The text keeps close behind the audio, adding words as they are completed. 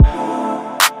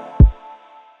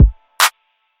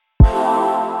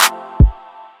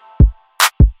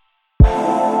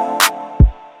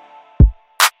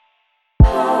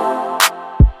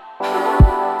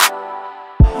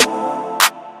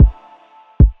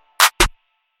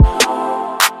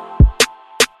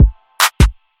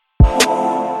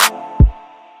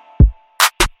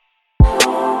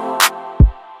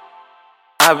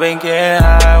I've been getting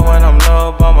high when I'm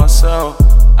low by myself.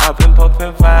 I've been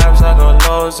popping vibes, I got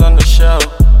lows on the shelf.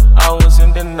 I was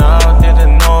in denial,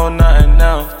 didn't know nothing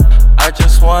else. I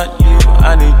just want you,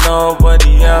 I need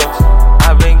nobody else.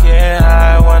 I've been getting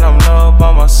high when I'm low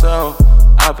by myself.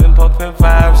 I've been popping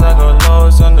vibes, I got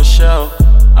lows on the shelf.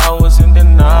 I was in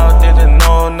denial, didn't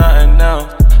know nothing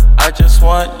else. I just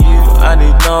want you, I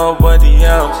need nobody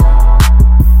else.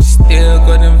 Still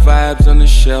got them vibes on the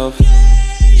shelf,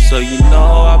 so you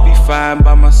know I'll be fine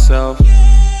by myself.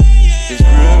 There's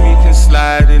room you can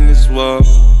slide in this world.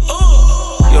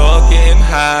 You're getting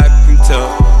high, I can tell.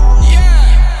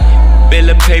 Bill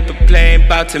of paper plane,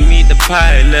 about to meet the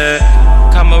pilot.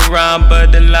 Come around,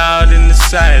 but the loud in the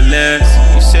silence.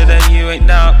 You said that you ain't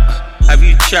down, have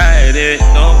you tried it?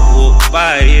 Don't walk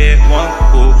by it, won't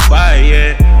walk by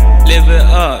it. Live it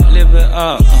up, live it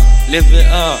up, live it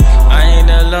up. I ain't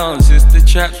alone since the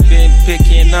trap's been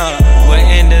picking up. We're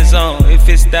in the zone, if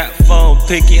it's that phone,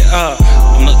 pick it up.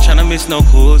 I'm not tryna miss no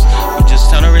calls, I'm just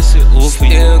tryna risk it all for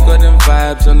you. Still got them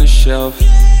vibes on the shelf,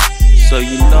 so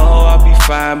you know I'll be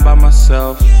fine by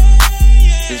myself.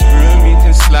 There's room you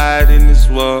can slide in this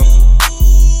world.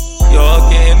 You're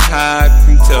getting high, I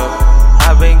can tell.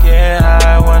 I've been getting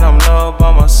high when I'm low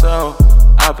by myself.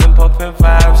 I've been popping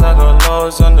vibes, I got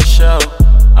lows on the shelf.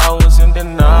 I was in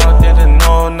denial, didn't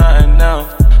know nothing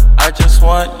else. I just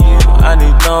want you, I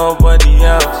need nobody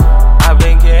else. I've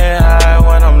been getting high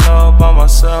when I'm low by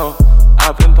myself.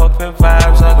 I've been popping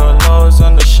vibes, I got lows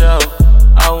on the shelf.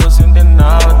 I was in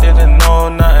denial, didn't know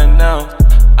nothing else.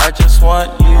 I just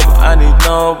want you, I need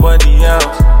nobody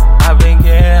else. I've been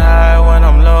getting high when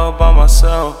I'm low by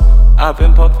myself. I've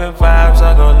been popping vibes,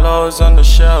 I got lows on the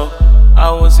shelf. I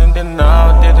was in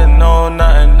denial, didn't know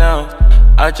nothing else.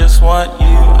 I just want you,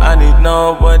 I need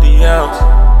nobody else.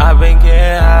 I've been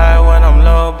getting high when I'm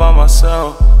low by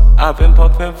myself. I've been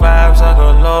popping vibes, I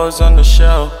got lows on the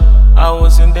shelf. I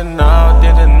was in denial,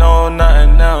 didn't know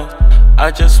nothing else. I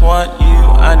just want you,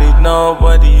 I need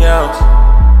nobody else.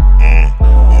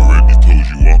 Already told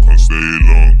you I can't stay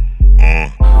long.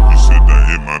 You said that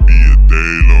it might be a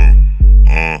day long.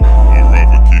 I'd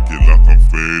rather kick it like I'm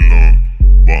Phelan,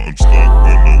 but I'm stuck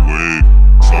on the wave.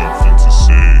 Something to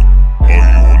say. Are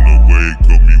you on the way?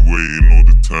 Got me waiting all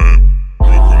the time.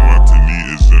 Broken my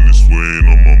tinnitus and it's weighing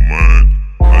on my mind.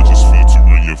 I just feel to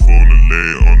ring your phone and lay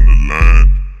it on the line.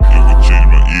 It would change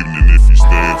my evening if you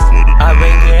stayed for the night. I've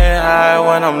been getting high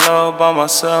when I'm low by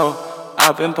myself.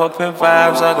 I've been popping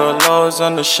vibes, I got lows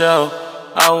on the shelf.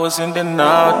 I was in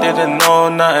denial, didn't know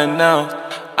nothing else.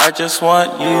 I just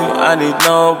want you, I need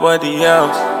nobody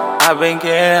else. I've been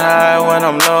getting high when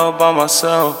I'm low by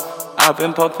myself. I've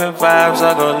been popping vibes,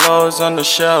 I got lows on the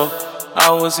shelf. I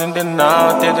was in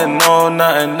denial, didn't know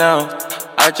nothing else.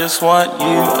 I just want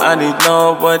you, I need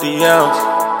nobody else.